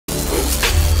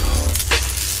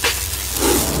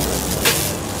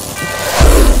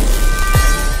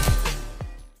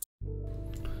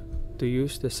To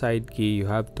use the side key, you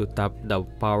have to tap the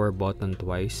power button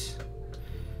twice.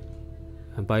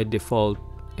 And by default,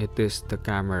 it is the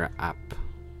camera app.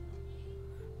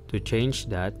 To change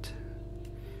that,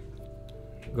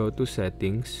 go to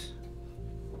settings.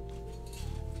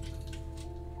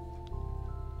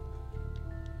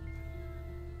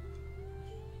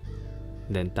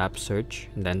 Then tap search,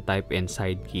 and then type in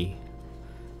side key.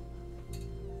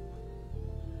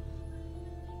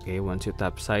 Okay, once you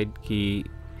tap side key,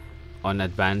 on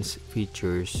advanced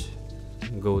features,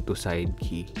 go to side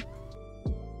key.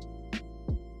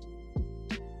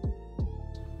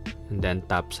 And then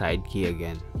tap side key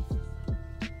again.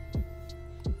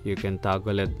 You can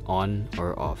toggle it on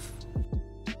or off.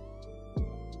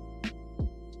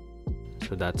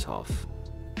 So that's off.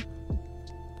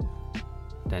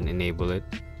 Then enable it.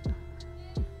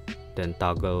 Then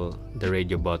toggle the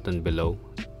radio button below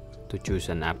to choose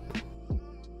an app.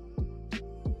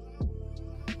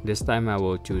 This time I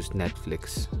will choose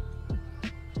Netflix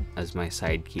as my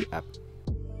side key app.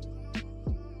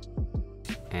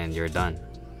 And you're done.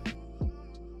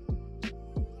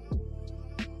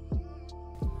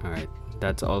 Alright,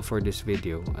 that's all for this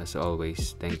video. As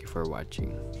always, thank you for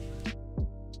watching.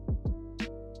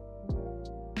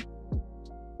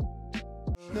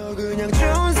 너 그냥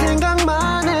좋은 생각만